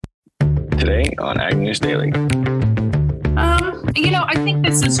today on Ag News Daily. I think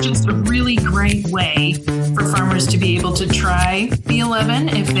this is just a really great way for farmers to be able to try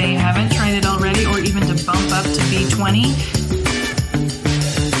B11 if they haven't tried it already, or even to bump up to B20.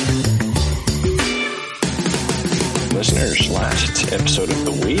 Listeners, last episode of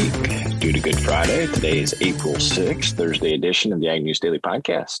the week, due to Good Friday. Today is April 6th, Thursday edition of the Ag News Daily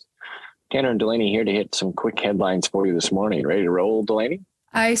podcast. Tanner and Delaney here to hit some quick headlines for you this morning. Ready to roll, Delaney?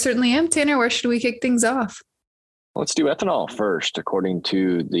 I certainly am. Tanner, where should we kick things off? Let's do ethanol first. According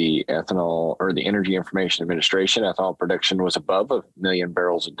to the Energy Information Administration, ethanol production was above 1 million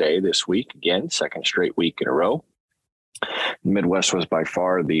barrels a day this week. Again, second straight week in a row. The Midwest was by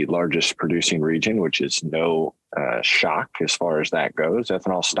far the largest producing region, which is no shock as far as that goes.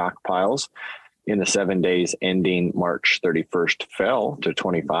 Ethanol stockpiles in the 7 days ending March 31st fell to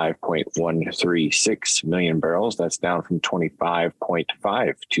 25.136 million barrels. That's down from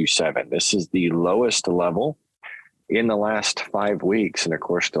 25.527. This is the lowest level in the last 5 weeks. And of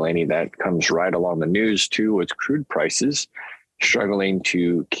course, Delaney, that comes right along the news too, with crude prices struggling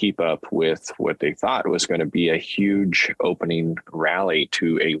to keep up with what they thought was going to be a huge opening rally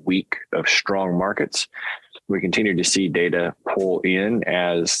to a week of strong markets. We continue to see data pull in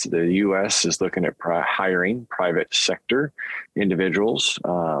as the U.S. is looking at hiring private sector individuals,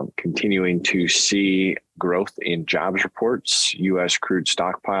 continuing to see growth in jobs reports. U.S. crude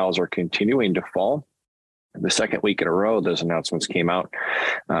stockpiles are continuing to fall. The second week in a row, those announcements came out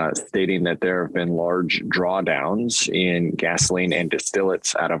stating that there have been large drawdowns in gasoline and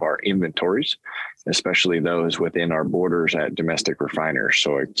distillates out of our inventories, especially those within our borders at domestic refiners.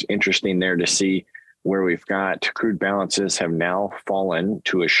 So it's interesting there to see where we've got crude balances have now fallen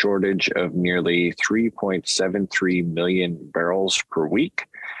to a shortage of nearly 3.73 million barrels per week,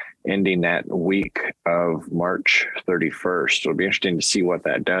 ending that week of March 31st. So it'll be interesting to see what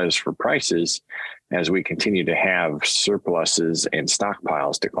that does for prices as we continue to have surpluses and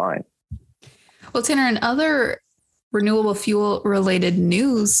stockpiles decline. Well, Tanner, in other renewable fuel related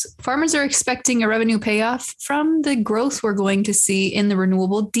news, farmers are expecting a revenue payoff from the growth we're going to see in the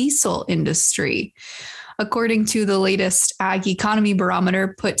renewable diesel industry. According to the latest Ag Economy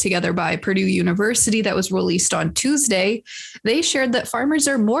Barometer put together by Purdue University that was released on Tuesday, they shared that farmers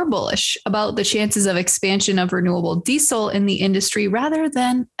are more bullish about the chances of expansion of renewable diesel in the industry rather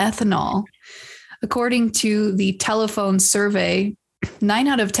than ethanol. According to the telephone survey, 9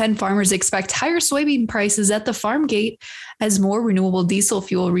 out of 10 farmers expect higher soybean prices at the farm gate as more renewable diesel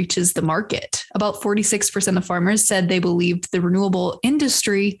fuel reaches the market. About 46% of farmers said they believed the renewable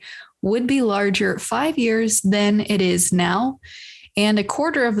industry would be larger 5 years than it is now. And a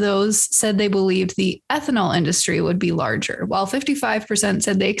quarter of those said they believed the ethanol industry would be larger, while 55%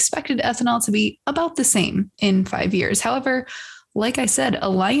 said they expected ethanol to be about the same in 5 years. However, like I said, a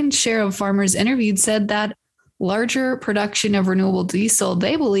lion's share of farmers interviewed said that larger production of renewable diesel,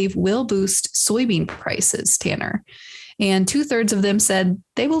 they believe, will boost soybean prices, Tanner. And 2/3 of them said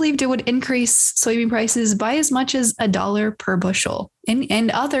they believed it would increase soybean prices by as much as $1 per bushel.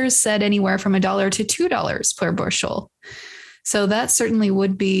 And others said anywhere from $1 to $2 per bushel. So that certainly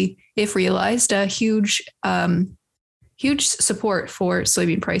would be, if realized, a huge support for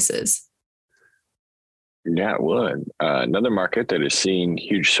soybean prices. Yeah, it would. Another market that is seeing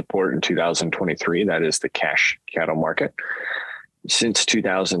huge support in 2023, that is the cash cattle market. Since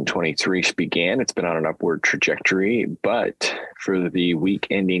 2023 began, it's been on an upward trajectory, but for the week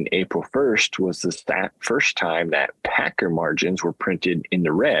ending April 1st was the first time that packer margins were printed in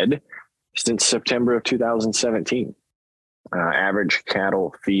the red since September of 2017. Average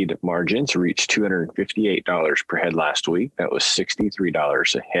cattle feed margins reached $258 per head last week. That was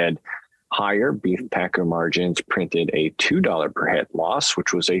 $63 a head higher. Beef packer margins printed a $2 per head loss,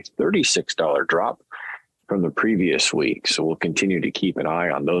 which was a $36 drop from the previous week. So we'll continue to keep an eye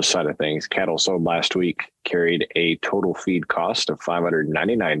on those side of things. Cattle sold last week carried a total feed cost of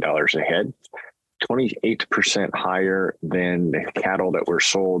 $599 a head, 28% higher than the cattle that were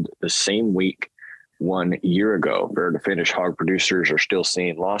sold the same week 1 year ago. Fair to finish hog producers are still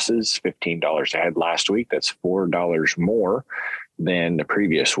seeing losses, $15 a head last week. That's $4 more than the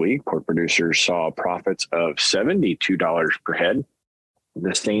previous week. Pork producers saw profits of $72 per head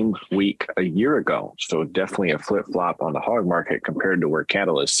the same week a year ago. So definitely a flip-flop on the hog market compared to where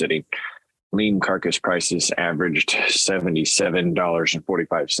cattle is sitting. Lean carcass prices averaged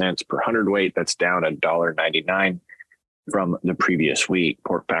 $77.45 per hundredweight. That's down $1.99 from the previous week.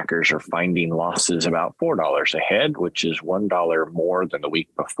 Pork packers are finding losses about $4 a head, which is $1 more than the week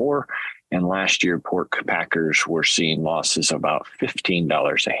before. And last year, pork packers were seeing losses about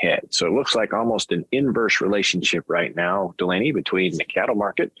 $15 a head. So it looks like almost an inverse relationship right now, Delaney, between the cattle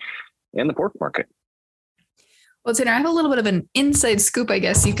market and the pork market. Well, Tanner, I have a little bit of an inside scoop, I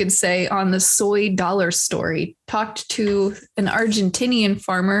guess you could say, on the soy dollar story. Talked to an Argentinian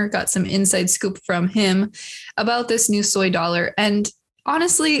farmer, got some inside scoop from him about this new soy dollar. And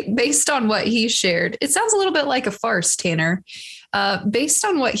honestly, based on what he shared, it sounds a little bit like a farce, Tanner. Based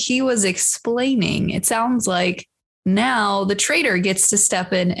on what he was explaining, it sounds like now the trader gets to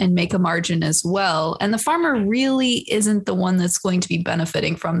step in and make a margin as well. And the farmer really isn't the one that's going to be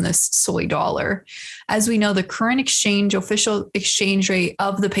benefiting from this soy dollar. As we know, the current official exchange rate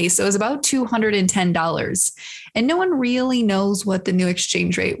of the peso is about $210. And no one really knows what the new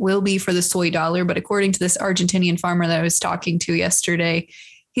exchange rate will be for the soy dollar. But according to this Argentinian farmer that I was talking to yesterday,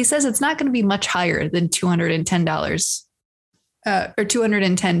 he says it's not going to be much higher than $210. Or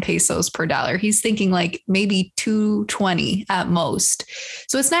 210 pesos per dollar. He's thinking like maybe 220 at most.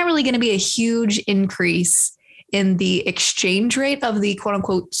 So it's not really going to be a huge increase in the exchange rate of the quote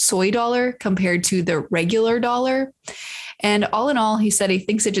unquote soy dollar compared to the regular dollar. And all in all, he said he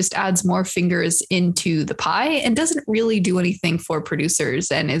thinks it just adds more fingers into the pie and doesn't really do anything for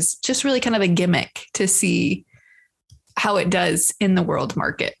producers and is just really kind of a gimmick to see how it does in the world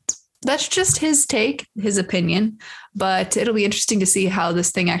market. That's just his take, his opinion, but it'll be interesting to see how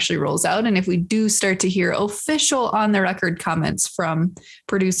this thing actually rolls out. And if we do start to hear official on the record comments from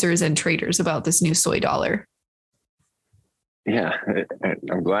producers and traders about this new soy dollar. Yeah,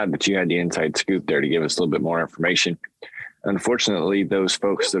 I'm glad that you had the inside scoop there to give us a little bit more information. Unfortunately, those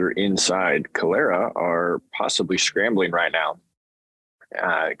folks that are inside Calera are possibly scrambling right now.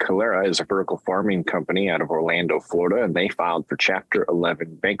 Calera is a vertical farming company out of Orlando, Florida, and they filed for Chapter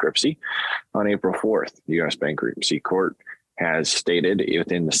 11 bankruptcy on April 4th. The U.S. Bankruptcy Court has stated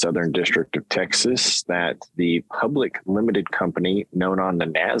within the Southern District of Texas that the public limited company known on the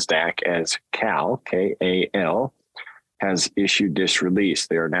NASDAQ as CAL, K-A-L, has issued this release.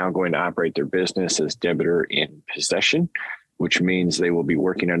 They are now going to operate their business as debtor in possession, which means they will be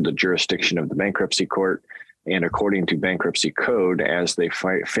working under the jurisdiction of the bankruptcy court. And according to bankruptcy code, as they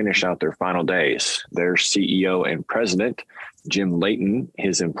finish out their final days, their CEO and president, Jim Layton,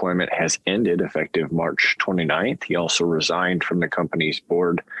 his employment has ended effective March 29th. He also resigned from the company's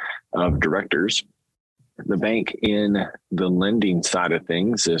board of directors. The bank in the lending side of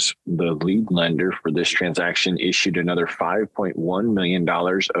things is the lead lender for this transaction, issued another $5.1 million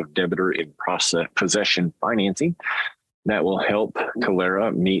of debtor in possession financing. That will help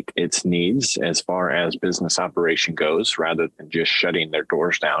Calera meet its needs as far as business operation goes, rather than just shutting their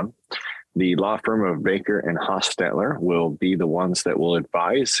doors down. The law firm of Baker and Hostetler will be the ones that will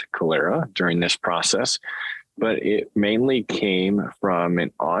advise Calera during this process, but it mainly came from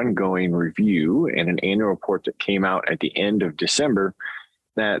an ongoing review and an annual report that came out at the end of December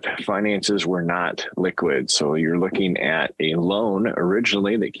that finances were not liquid. So you're looking at a loan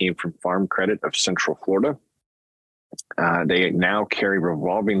originally that came from Farm Credit of Central Florida. They now carry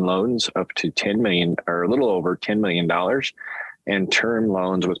revolving loans up to $10 million or a little over $10 million and term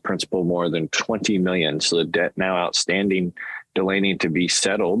loans with principal more than $20 million. So the debt now outstanding delaying to be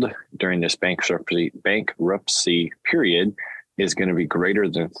settled during this bankruptcy period is going to be greater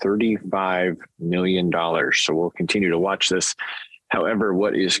than $35 million. So we'll continue to watch this. However,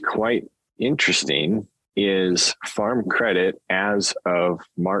 what is quite interesting is Farm Credit, as of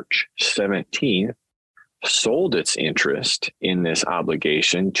March 17th, sold its interest in this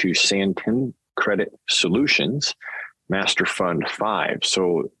obligation to Santen Credit Solutions, Master Fund 5.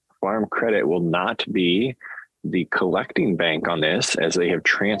 So Farm Credit will not be the collecting bank on this, as they have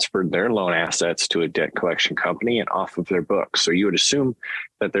transferred their loan assets to a debt collection company and off of their books. So you would assume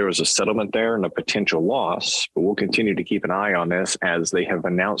that there was a settlement there and a potential loss, but we'll continue to keep an eye on this, as they have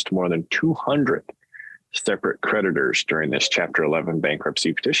announced more than 200 separate creditors during this Chapter 11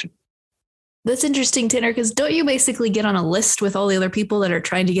 bankruptcy petition. That's interesting, Tanner, because don't you basically get on a list with all the other people that are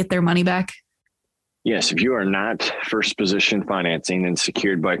trying to get their money back? Yes, if you are not first position financing and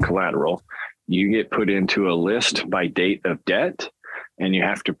secured by collateral, you get put into a list by date of debt, and you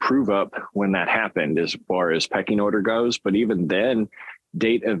have to prove up when that happened as far as pecking order goes. But even then,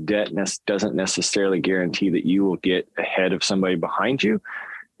 date of debt doesn't necessarily guarantee that you will get ahead of somebody behind you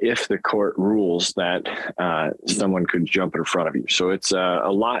if the court rules that someone could jump in front of you. So it's a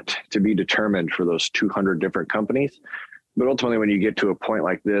lot to be determined for those 200 different companies. But ultimately, when you get to a point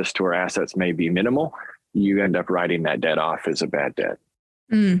like this to where assets may be minimal, you end up writing that debt off as a bad debt.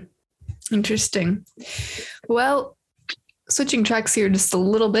 Interesting. Well, switching tracks here just a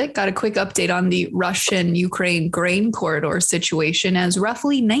little bit, got a quick update on the Russian-Ukraine grain corridor situation, as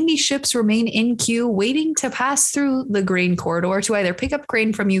roughly 90 ships remain in queue waiting to pass through the grain corridor to either pick up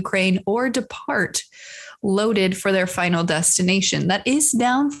grain from Ukraine or depart. loaded for their final destination. That is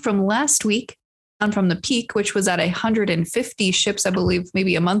down from last week, down from the peak, which was at 150 ships, I believe,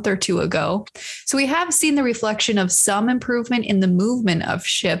 maybe a month or two ago. So we have seen the reflection of some improvement in the movement of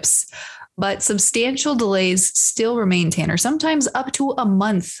ships, but substantial delays still remain, Tanner, sometimes up to a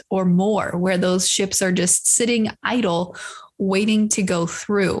month or more, where those ships are just sitting idle, waiting to go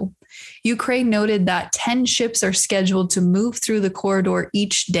through. Ukraine noted that 10 ships are scheduled to move through the corridor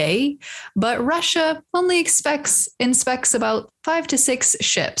each day, but Russia only inspects about 5 to 6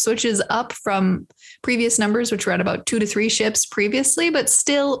 ships, which is up from previous numbers, which were at about 2 to 3 ships previously, but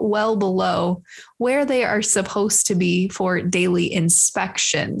still well below where they are supposed to be for daily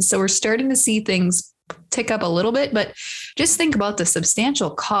inspections. So we're starting to see things tick up a little bit, but just think about the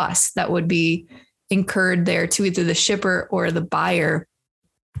substantial costs that would be incurred there to either the shipper or the buyer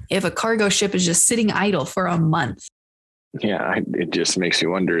if a cargo ship is just sitting idle for a month. Yeah, it just makes you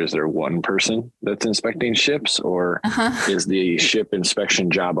wonder, is there one person that's inspecting ships, or is the ship inspection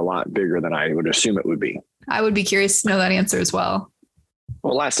job a lot bigger than I would assume it would be? I would be curious to know that answer as well.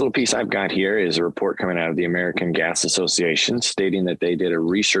 Well, last little piece I've got here is a report coming out of the American Gas Association stating that they did a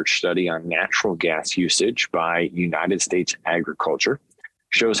research study on natural gas usage by United States agriculture.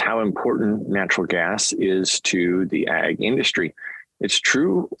 Shows how important natural gas is to the ag industry. It's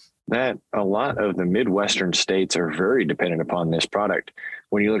true that a lot of the Midwestern states are very dependent upon this product.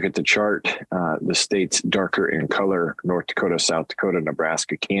 When you look at the chart, the states darker in color: North Dakota, South Dakota,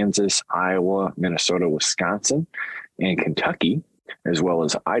 Nebraska, Kansas, Iowa, Minnesota, Wisconsin, and Kentucky, as well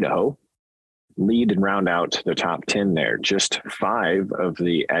as Idaho, lead and round out the top 10 there. Just 5 of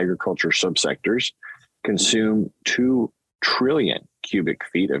the agriculture subsectors consume 2 trillion cubic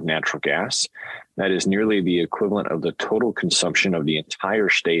feet of natural gas. That is nearly the equivalent of the total consumption of the entire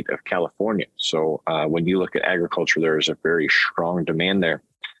state of California. So when you look at agriculture, there is a very strong demand there.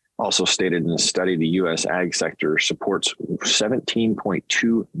 Also stated in the study, the U.S. ag sector supports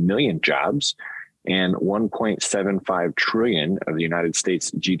 17.2 million jobs and 1.75 trillion of the United States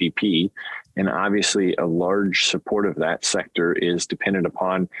GDP. And obviously, a large support of that sector is dependent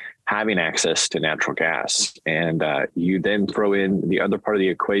upon having access to natural gas. And you then throw in the other part of the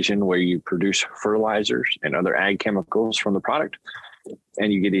equation where you produce fertilizers and other ag chemicals from the product,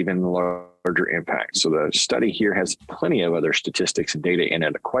 and you get even larger impact. So the study here has plenty of other statistics and data in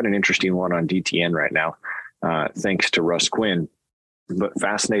it. Quite an interesting one on DTN right now, thanks to Russ Quinn. But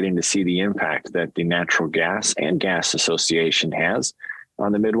fascinating to see the impact that the Natural Gas and Gas Association has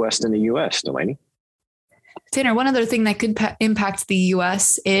on the Midwest and the U.S., Delaney. Tanner, one other thing that could impact the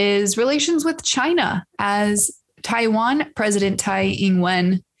U.S. is relations with China, as Taiwan President Tsai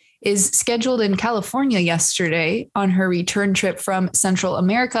Ing-wen is scheduled in California yesterday on her return trip from Central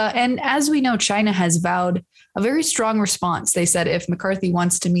America. And as we know, China has vowed a very strong response. They said if McCarthy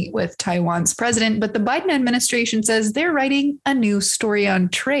wants to meet with Taiwan's president, but the Biden administration says they're writing a new story on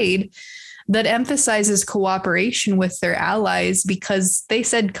trade that emphasizes cooperation with their allies, because they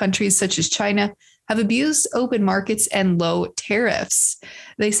said countries such as China have abused open markets and low tariffs.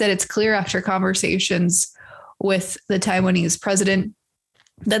 They said it's clear after conversations with the Taiwanese president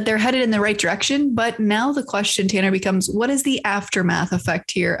that they're headed in the right direction. But now the question, Tanner, becomes, what is the aftermath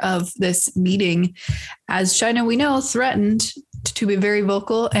effect here of this meeting? As China, we know, threatened to be very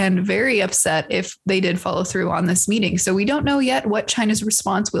vocal and very upset if they did follow through on this meeting. So we don't know yet what China's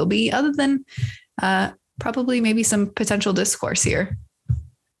response will be, other than probably maybe some potential discourse here.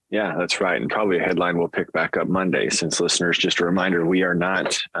 Yeah, that's right. And probably a headline we'll pick back up Monday, since listeners, just a reminder, we are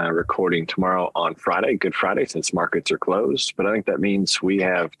not recording tomorrow on Friday, Good Friday, since markets are closed. But I think that means we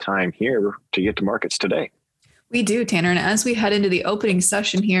have time here to get to markets today. We do, Tanner. And as we head into the opening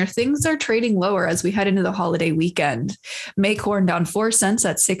session here, things are trading lower as we head into the holiday weekend. May corn down 4 cents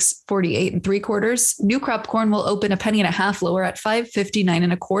at 6.48 3/4. New crop corn will open 1.50 lower at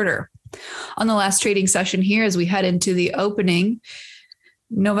 5.59 1/4. On the last trading session here, as we head into the opening,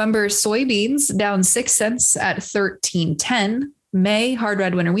 November soybeans down 6 cents at 13.10. May hard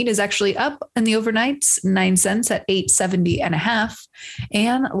red winter wheat is actually up in the overnights, 9 cents at 8.70 1/2.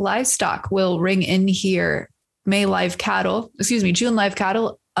 And livestock will ring in here. June live cattle,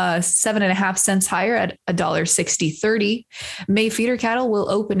 7.5 cents higher at $1.6030. May feeder cattle will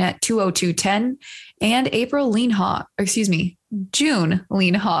open at 202.10, and June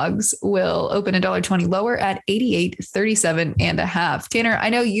lean hogs will open $1.20 lower at 88.37 1/2. Tanner, I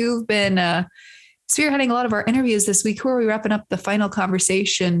know you've been spearheading a lot of our interviews this week. Who are we wrapping up the final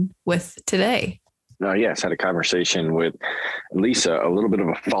conversation with today? Yes, had a conversation with Lisa, a little bit of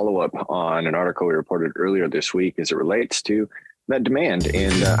a follow-up on an article we reported earlier this week as it relates to that demand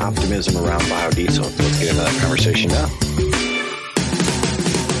and optimism around biodiesel. So let's get into that conversation now.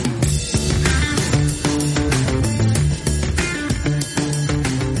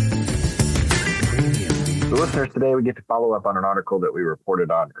 So listeners, today we get to follow up on an article that we reported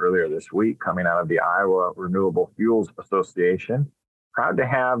on earlier this week coming out of the Iowa Renewable Fuels Association. Proud to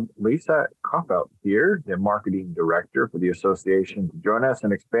have Lisa Coffelt here, the marketing director for the association, to join us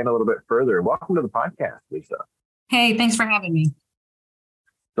and expand a little bit further. Welcome to the podcast, Lisa. Hey, thanks for having me.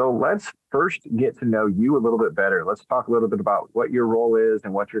 So let's first get to know you a little bit better. Let's talk a little bit about what your role is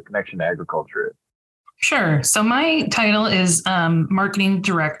and what your connection to agriculture is. Sure. So my title is marketing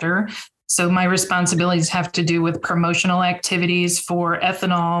director. So my responsibilities have to do with promotional activities for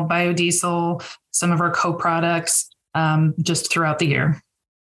ethanol, biodiesel, some of our co-products, just throughout the year.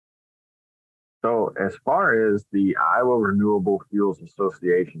 So as far as the Iowa Renewable Fuels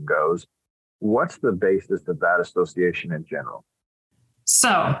Association goes, what's the basis of that association in general?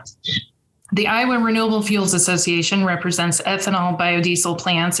 So the Iowa Renewable Fuels Association represents ethanol, biodiesel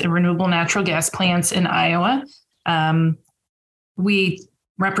plants, and renewable natural gas plants in Iowa. We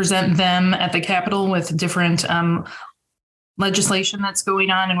represent them at the Capitol with different legislation that's going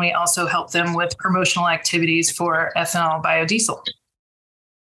on, and we also help them with promotional activities for ethanol, biodiesel.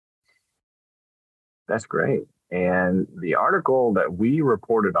 That's great. And the article that we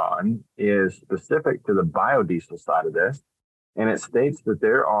reported on is specific to the biodiesel side of this. And it states that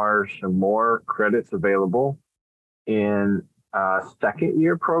there are some more credits available in a second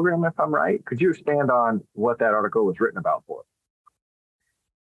year program, if I'm right. Could you expand on what that article was written about for us?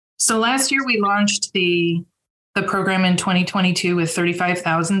 So last year we launched the program in 2022 with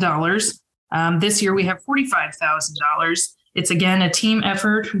 $35,000. This year we have $45,000. It's again a team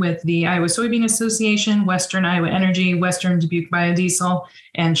effort with the Iowa Soybean Association, Western Iowa Energy, Western Dubuque Biodiesel,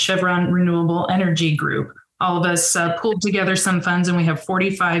 and Chevron Renewable Energy Group. All of us pulled together some funds, and we have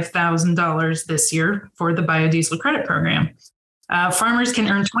 $45,000 this year for the biodiesel credit program. Farmers can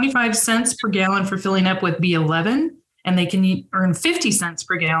earn 25 cents per gallon for filling up with B11, and they can earn 50 cents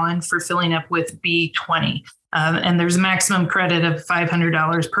per gallon for filling up with B20. And there's a maximum credit of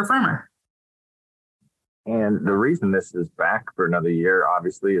 $500 per farmer. And the reason this is back for another year,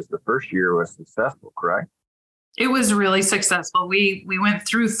 obviously, is the first year was successful, correct? It was really successful. We went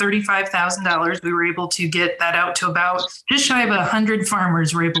through $35,000. We were able to get that out to about just shy of 100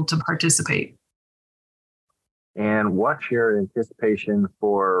 farmers were able to participate. And what's your anticipation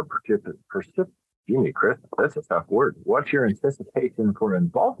for Chris, that's a tough word. What's your anticipation for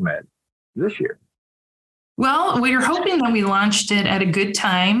involvement this year? Well, we were hoping that we launched it at a good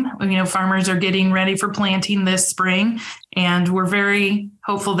time. Farmers are getting ready for planting this spring, and we're very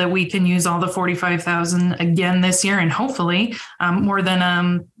hopeful that we can use all the 45,000 again this year, and hopefully more than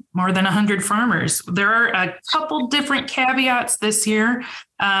 100 farmers. There are a couple different caveats this year.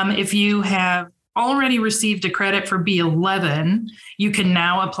 If you have already received a credit for B11, you can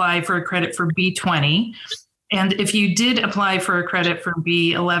now apply for a credit for B20. And if you did apply for a credit for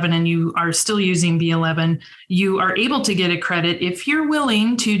B11 and you are still using B11, you are able to get a credit if you're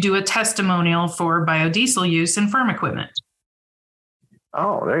willing to do a testimonial for biodiesel use in farm equipment.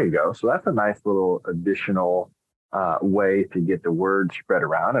 Oh, there you go. So that's a nice little additional way to get the word spread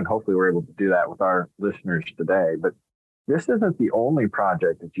around. And hopefully we're able to do that with our listeners today. But this isn't the only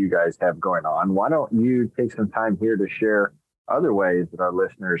project that you guys have going on. Why don't you take some time here to share other ways that our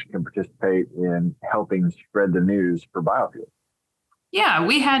listeners can participate in helping spread the news for biofuels? Yeah,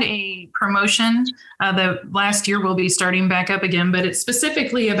 we had a promotion that last year will be starting back up again, but it's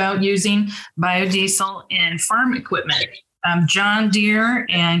specifically about using biodiesel in farm equipment. John Deere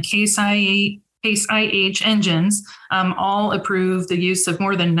and Case IH engines all approved the use of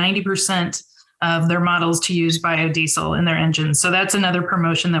more than 90% of their models to use biodiesel in their engines. So that's another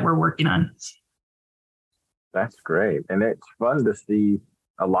promotion that we're working on. That's great. And it's fun to see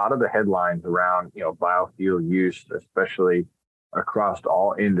a lot of the headlines around, biofuel use, especially across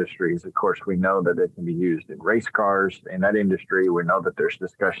all industries. Of course, we know that it can be used in race cars in that industry. We know that there's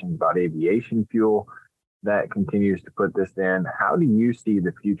discussions about aviation fuel that continues to put this in. How do you see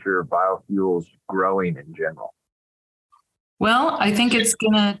the future of biofuels growing in general? Well, I think it's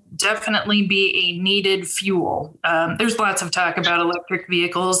going to definitely be a needed fuel. There's lots of talk about electric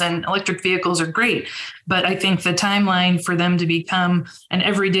vehicles, and electric vehicles are great, but I think the timeline for them to become an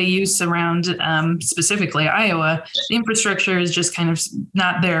everyday use around specifically Iowa, the infrastructure is just kind of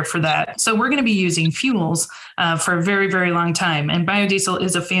not there for that. So we're going to be using fuels for a very, very long time. And biodiesel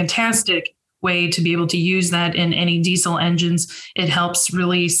is a fantastic way to be able to use that in any diesel engines. It helps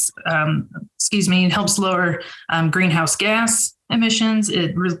release, it helps lower greenhouse gas emissions.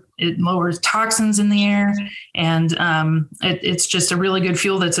 It lowers toxins in the air, and it's just a really good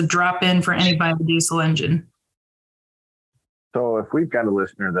fuel that's a drop in for any biodiesel engine. So if we've got a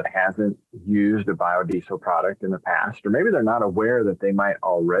listener that hasn't used a biodiesel product in the past, or maybe they're not aware that they might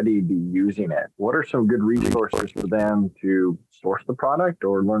already be using it, what are some good resources for them to source the product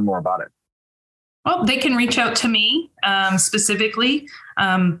or learn more about it? Well, they can reach out to me specifically.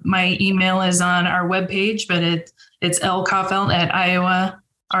 My email is on our webpage, but it's lcoffelt at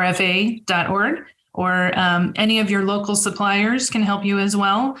iowarfa.org, or any of your local suppliers can help you as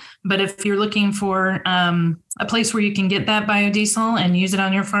well. But if you're looking for a place where you can get that biodiesel and use it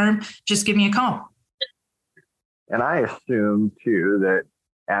on your farm, just give me a call. And I assume, too, that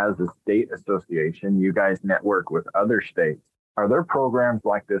as a state association, you guys network with other states. Are there programs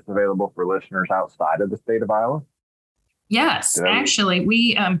like this available for listeners outside of the state of Iowa? Yes, actually,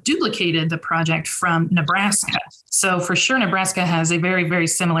 we duplicated the project from Nebraska. So for sure, Nebraska has a very, very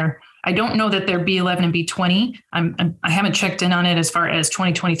similar. I don't know that they're B11 and B20. I haven't checked in on it as far as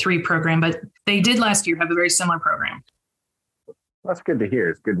 2023 program, but they did last year have a very similar program. That's good to hear.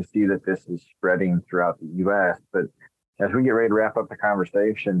 It's good to see that this is spreading throughout the U.S. But as we get ready to wrap up the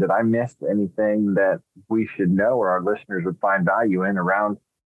conversation, did I miss anything that we should know or our listeners would find value in around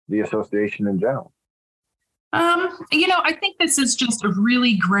the association in general? I think this is just a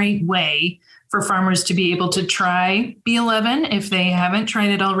really great way for farmers to be able to try B11 if they haven't tried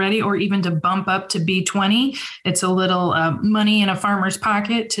it already, or even to bump up to B20. It's a little money in a farmer's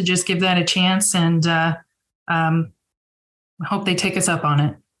pocket to just give that a chance, and I hope they take us up on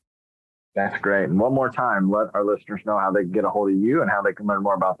it. That's great. And one more time, let our listeners know how they can get a hold of you and how they can learn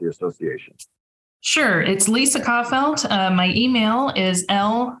more about the association. Sure. It's Lisa Coffelt. My email is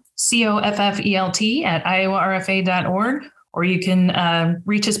lcoffelt at iowarfa.org, or you can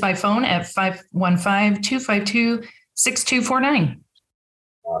reach us by phone at 515-252-6249.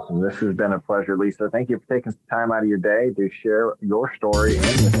 Awesome. This has been a pleasure, Lisa. Thank you for taking some time out of your day to share your story and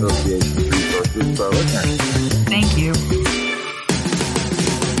the association's resources with our listeners. Thank you.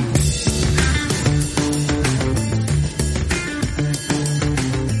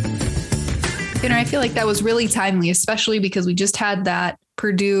 Tanner, I feel like that was really timely, especially because we just had that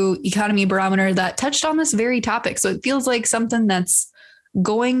Purdue economy barometer that touched on this very topic. So it feels like something that's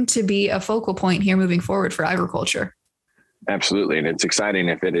going to be a focal point here moving forward for agriculture. Absolutely. And it's exciting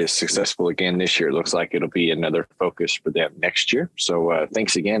if it is successful again this year. It looks like it'll be another focus for them next year. So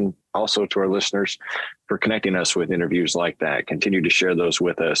thanks again also to our listeners for connecting us with interviews like that. Continue to share those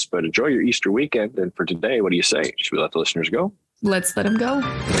with us, but enjoy your Easter weekend. And for today, what do you say? Should we let the listeners go? Let's let them go.